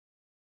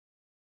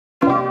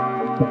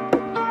Black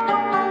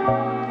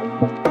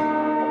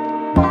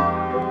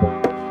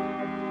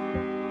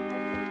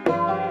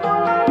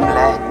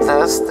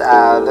the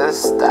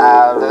stylist,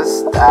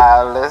 stylist,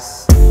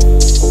 stylist.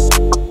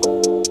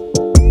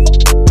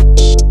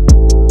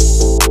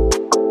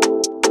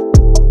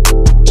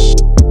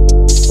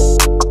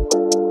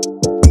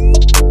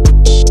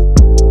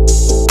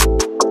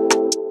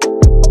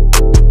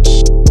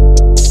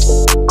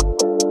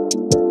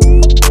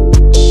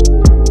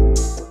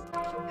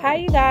 Hi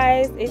you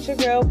guys, it's your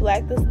girl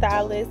Black the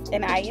Stylist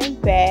and I am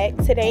back.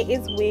 Today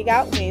is Wig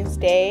Out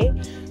Wednesday.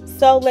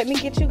 So let me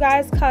get you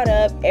guys caught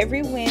up.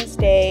 Every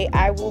Wednesday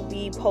I will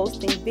be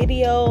posting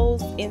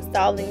videos,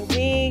 installing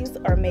wigs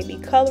or maybe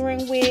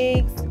coloring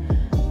wigs.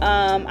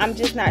 I'm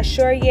just not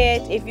sure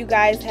yet. If you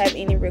guys have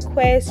any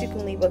requests, you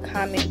can leave a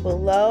comment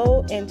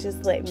below and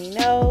just let me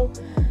know.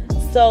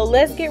 So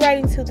let's get right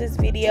into this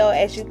video.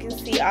 As you can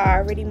see, I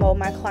already mowed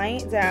my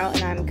client down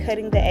and I'm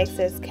cutting the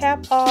excess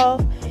cap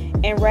off.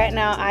 And right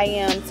now I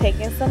am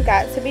taking some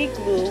Got2b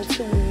glue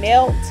to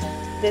melt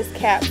this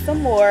cap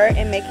some more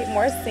and make it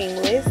more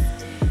seamless.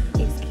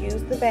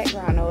 Excuse the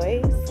background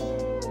noise.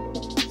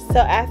 So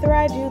after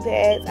I do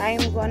that, I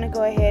am going to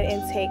go ahead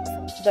and take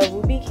the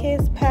Ruby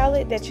Kiss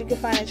palette that you can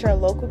find at your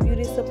local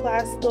beauty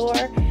supply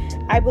store.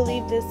 I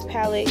believe this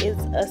palette is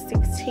a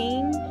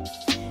 16,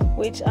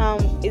 which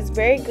is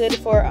very good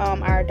for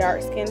our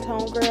dark skin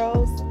tone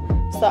girls.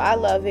 So I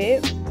love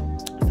it.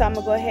 So I'm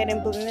gonna go ahead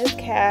and blend this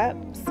cap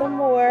some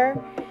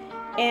more,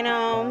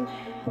 and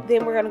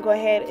then we're gonna go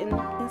ahead and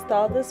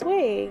install this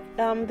wig.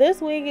 This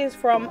wig is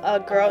from a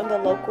girl in the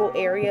local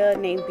area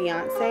named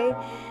Beyonce.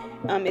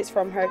 It's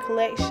from her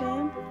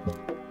collection.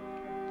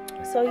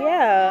 So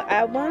yeah,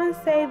 I want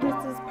to say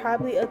this is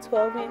probably a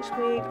 12-inch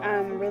wig.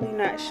 I'm really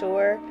not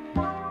sure,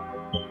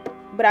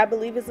 but I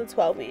believe it's a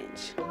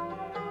 12-inch.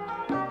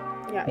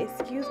 Y'all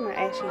excuse my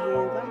ashy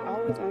hands. I'm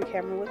always on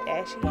camera with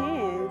ashy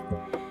hands.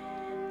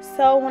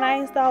 So when I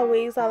install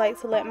wigs, I like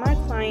to let my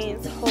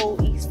clients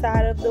hold each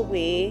side of the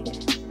wig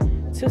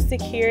to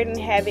secure it and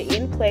have it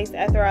in place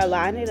after I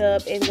line it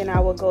up, and then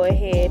I will go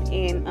ahead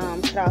and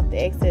cut off the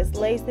excess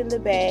lace in the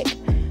back,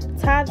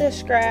 tie the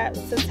straps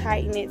to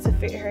tighten it to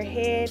fit her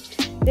head.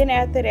 Then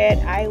after that,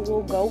 I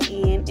will go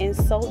in and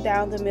sew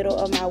down the middle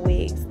of my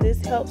wigs. This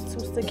helps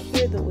to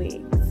secure the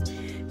wigs.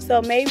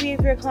 So maybe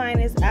if your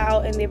client is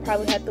out and they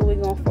probably had the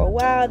wig on for a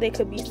while, they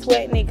could be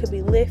sweating, it could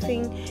be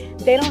lifting.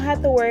 They don't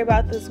have to worry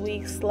about this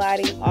wig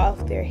sliding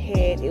off their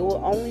head. It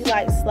will only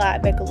like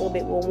slide back a little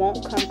bit, but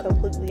won't come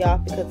completely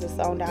off because it's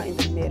sewn down in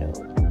the middle.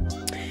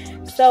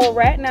 So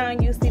right now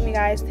you see me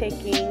guys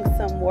taking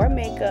some more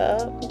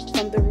makeup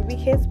from the Ruby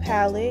Kiss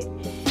palette,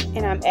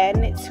 and I'm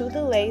adding it to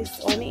the lace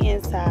on the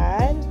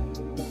inside.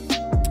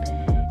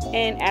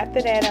 And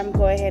after that, I'm going to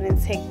go ahead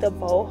and take the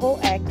Boho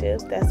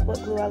Active. That's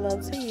what glue I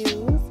love to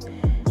use.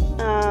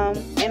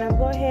 And I'm going to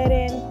go ahead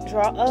and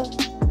draw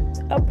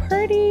a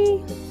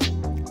pretty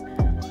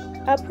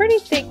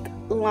thick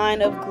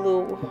line of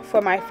glue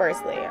for my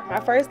first layer. My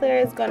first layer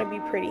is going to be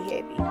pretty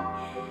heavy.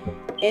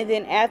 And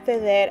then after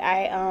that,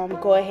 I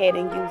go ahead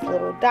and use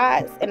little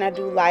dots, and I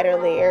do lighter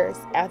layers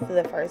after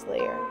the first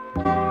layer.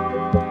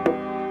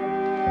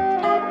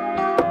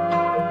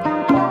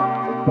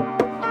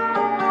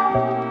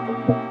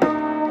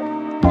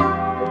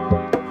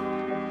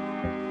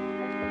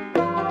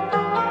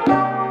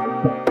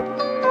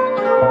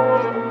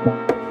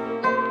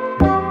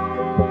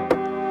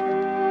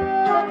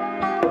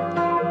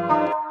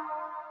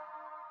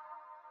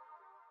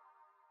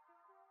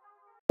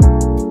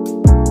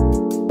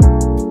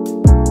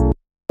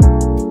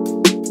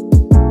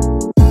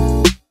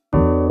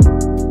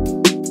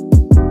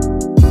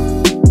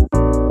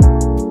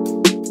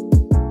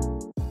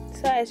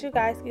 As you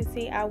guys can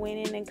see, I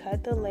went in and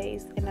cut the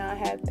lace, and now I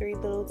have 3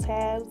 little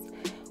tabs,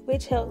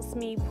 which helps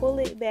me pull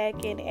it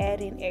back and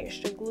add in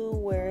extra glue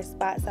where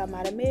spots I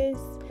might have missed.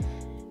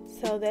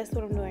 So that's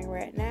what I'm doing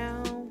right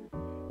now.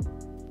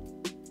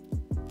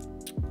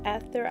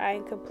 After I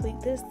complete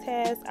this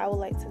task, I would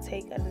like to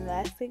take an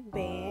elastic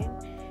band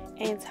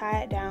and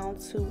tie it down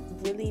to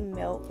really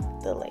melt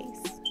the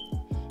lace.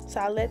 So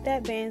I let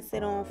that band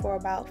sit on for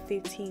about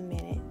 15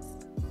 minutes.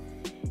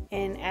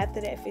 And after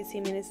that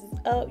 15 minutes is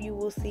up, you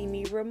will see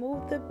me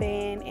remove the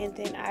band, and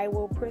then I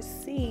will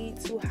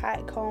proceed to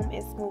hot comb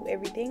and smooth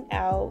everything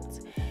out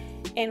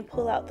and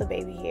pull out the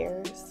baby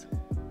hairs.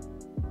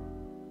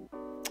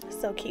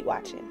 So keep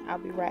watching. I'll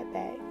be right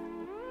back.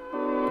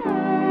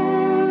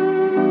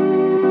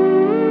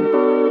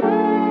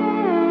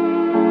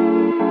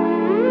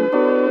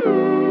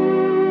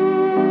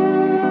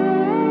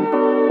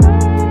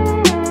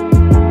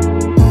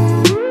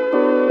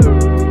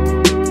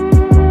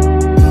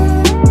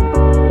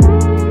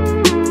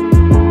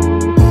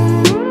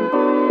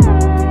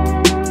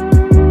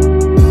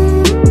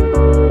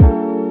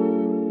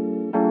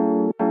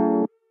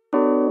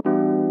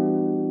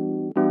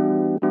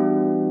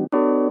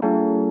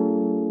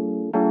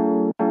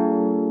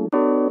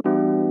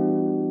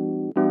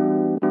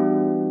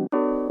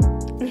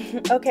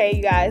 Okay,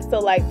 you guys, so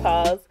like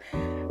pause.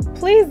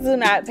 please do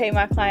not pay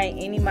my client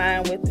any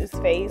mind with this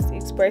face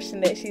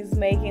expression that she's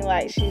making,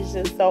 like she's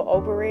just so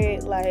over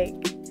it. Like,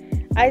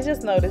 I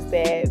just noticed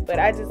that, but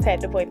I just had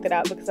to point that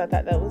out because I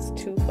thought that was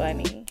too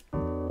funny.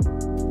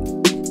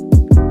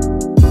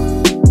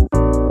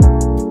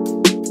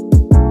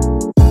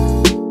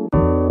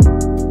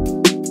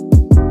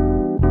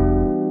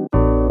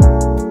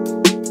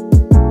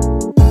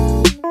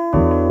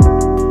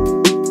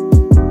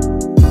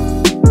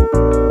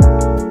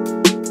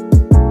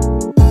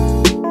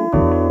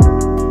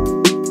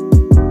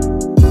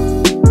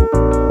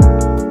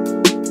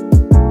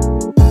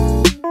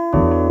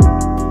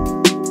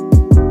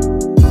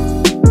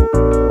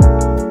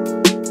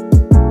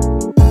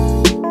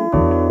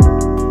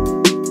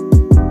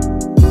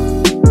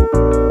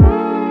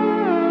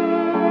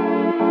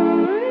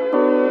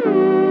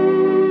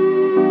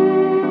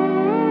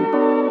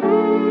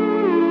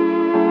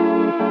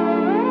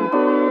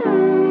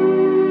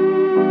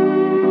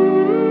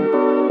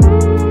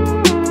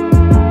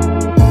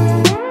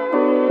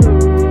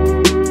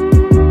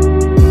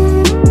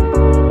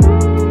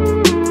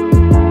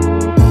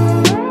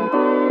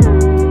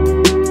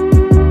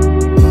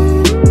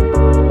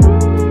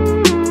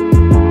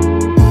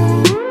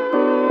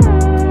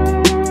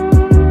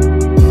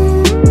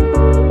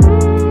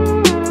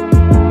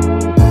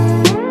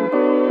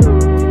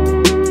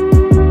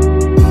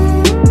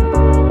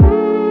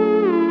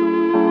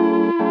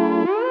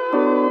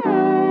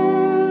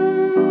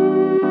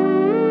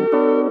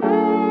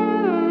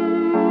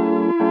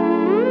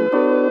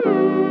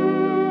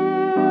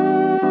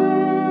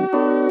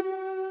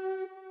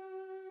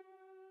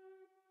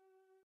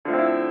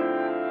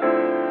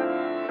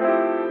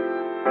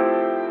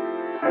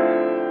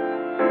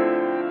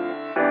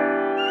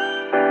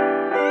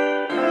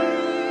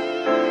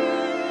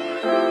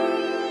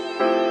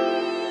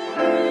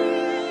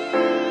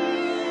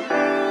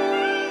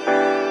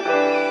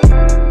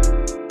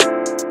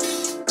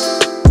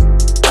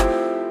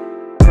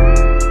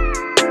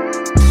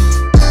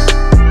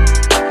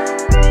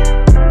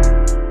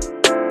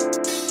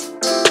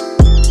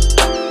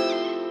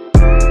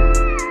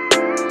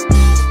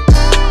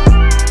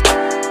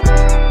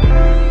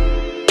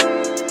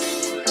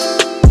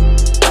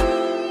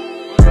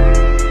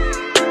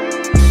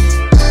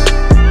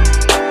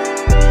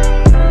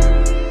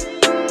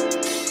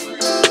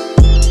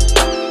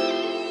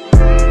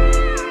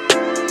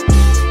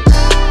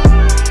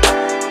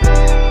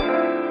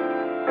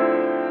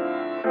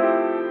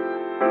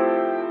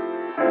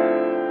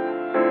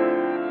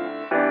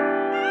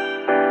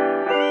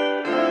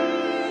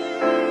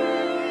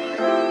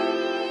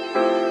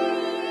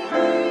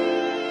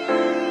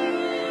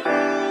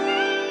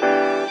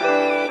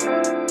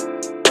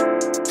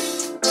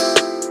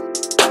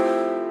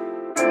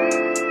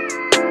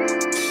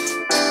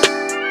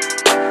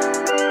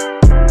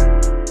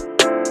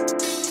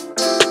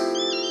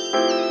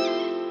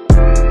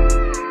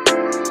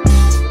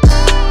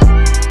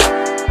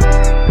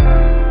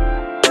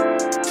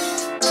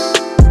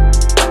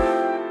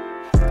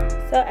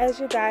 As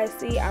you guys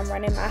see, I'm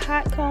running my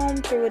hot comb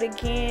through it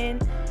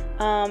again.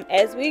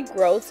 As we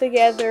grow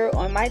together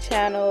on my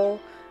channel,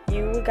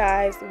 you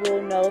guys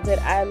will know that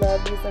I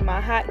love using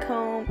my hot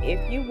comb.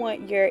 If you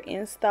want your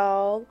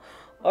install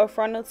or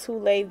frontal to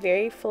lay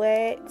very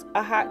flat,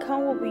 a hot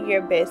comb will be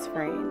your best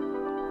friend.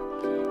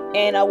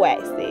 And a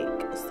wax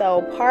it.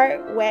 So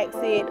part wax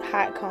it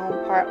hot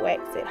comb, part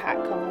wax it hot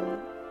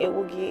comb. It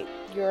will get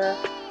your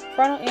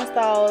frontal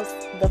installs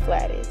the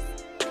flattest.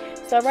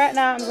 So right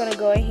now I'm going to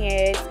go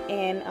ahead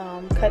and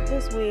cut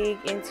this wig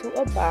into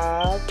a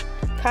bob.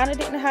 Kind of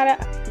didn't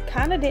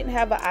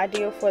have an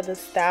idea for the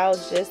style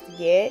just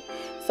yet.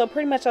 So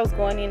pretty much I was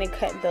going in and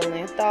cutting the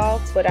length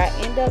off, but I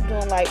end up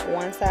doing like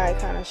one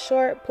side kind of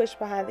short, pushed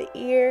behind the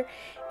ear,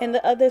 and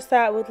the other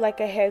side with like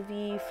a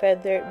heavy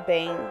feathered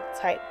bang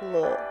type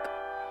look.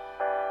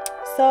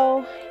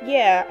 So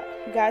yeah,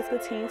 you guys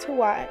continue to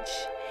watch.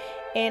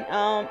 And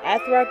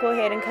after I go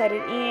ahead and cut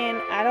it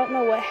in, I don't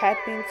know what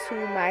happened to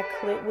my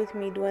clip with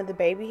me doing the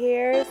baby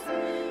hairs,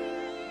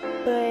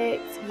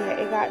 but yeah,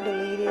 it got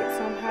deleted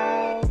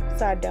somehow,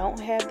 so I don't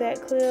have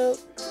that clip,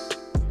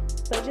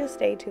 but just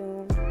stay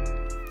tuned.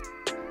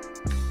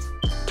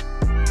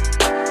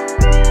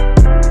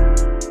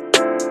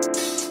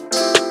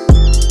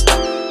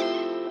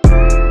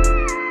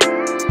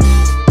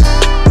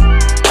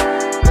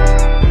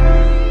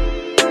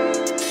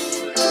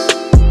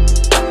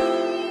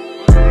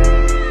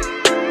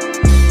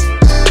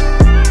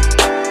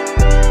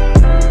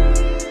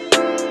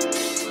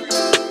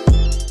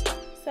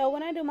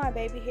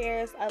 Baby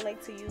hairs, I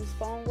like to use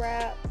foam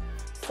wrap,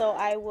 so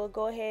I will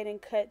go ahead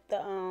and cut the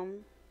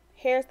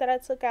hairs that I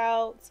took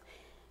out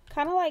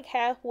kind of like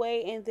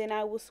halfway, and then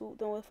I will swoop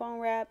them with foam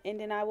wrap, and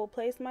then I will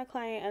place my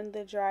client under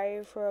the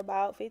dryer for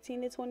about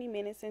 15 to 20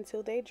 minutes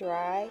until they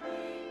dry,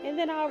 and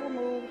then I'll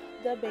remove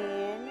the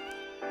band,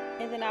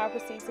 and then I'll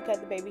proceed to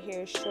cut the baby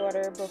hairs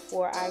shorter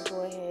before I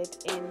go ahead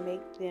and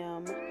make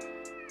them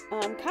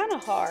kind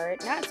of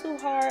hard, not too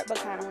hard, but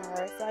kind of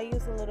hard. So I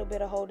use a little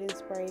bit of holding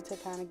spray to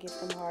kind of get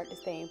them hard to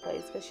stay in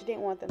place, because she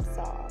didn't want them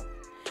soft.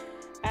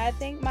 I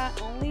think my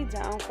only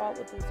downfall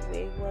with this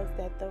wig was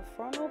that the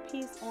frontal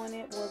piece on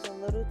it was a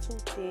little too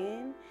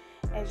thin.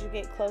 As you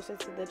get closer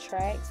to the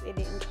tracks, it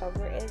didn't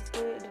cover as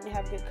good. It didn't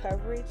have good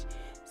coverage.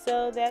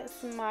 So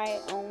that's my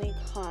only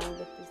con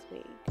with this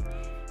wig.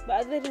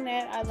 But other than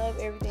that, I love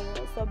everything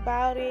else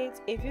about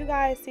it. If you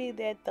guys see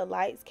that the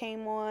lights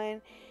came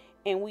on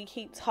and we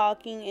keep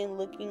talking and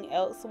looking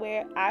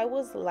elsewhere, I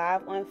was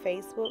live on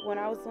Facebook when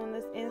I was doing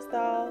this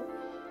install.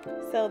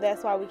 So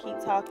that's why we keep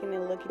talking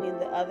and looking in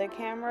the other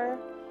camera.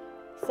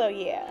 So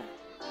yeah,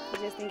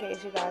 just in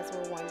case you guys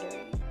were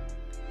wondering.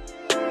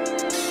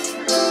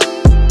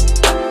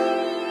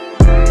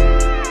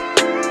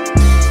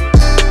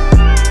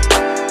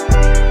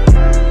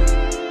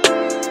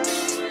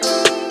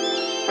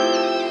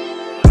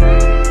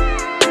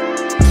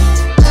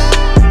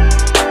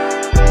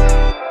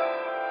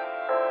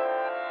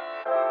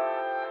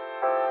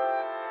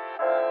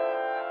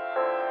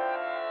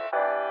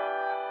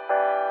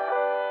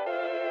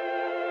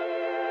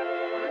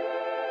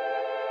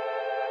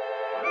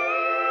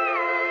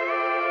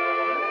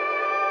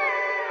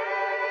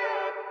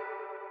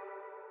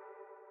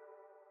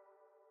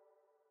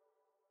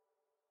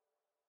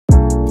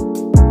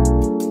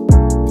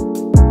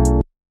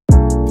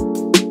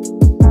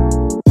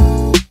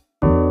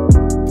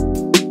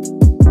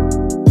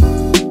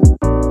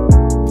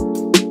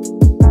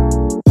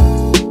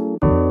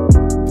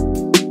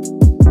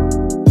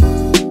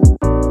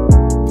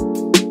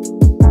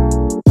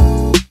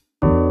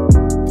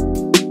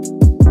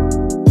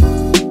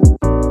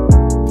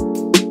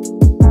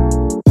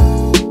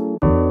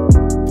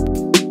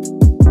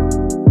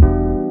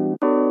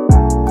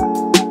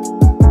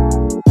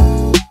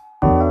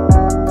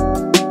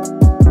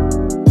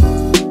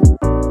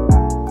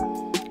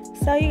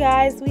 So you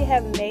guys, we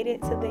have made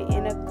it to the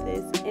end of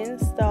this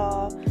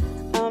install.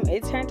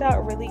 It turned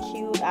out really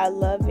cute. I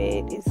love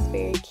it. It's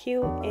very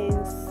cute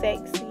and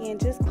sexy and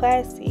just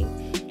classy.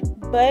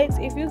 But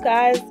if you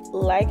guys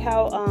like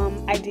how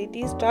I did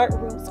these dark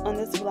roots on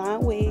this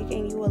blonde wig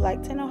and you would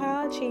like to know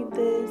how I achieved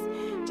this,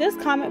 just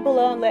comment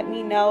below and let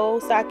me know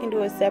so I can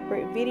do a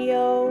separate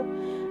video.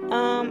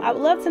 I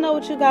would love to know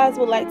what you guys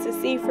would like to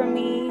see from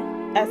me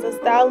as a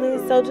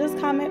stylist, so just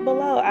comment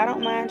below. I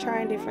don't mind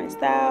trying different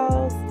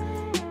styles.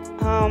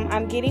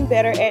 I'm getting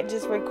better at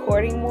just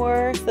recording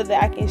more so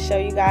that I can show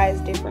you guys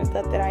different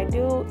stuff that I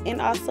do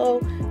and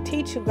also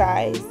teach you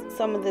guys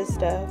some of this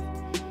stuff.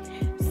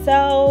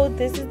 So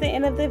this is the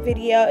end of the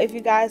video. If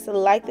you guys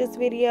like this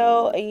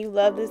video and you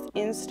love this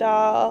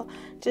install,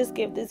 just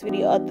give this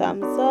video a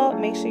thumbs up.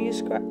 Make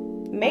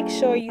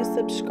sure you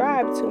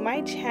subscribe to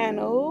my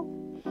channel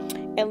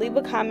and leave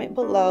a comment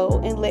below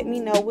and let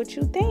me know what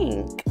you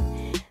think.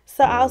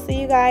 So I'll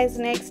see you guys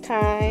next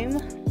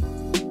time.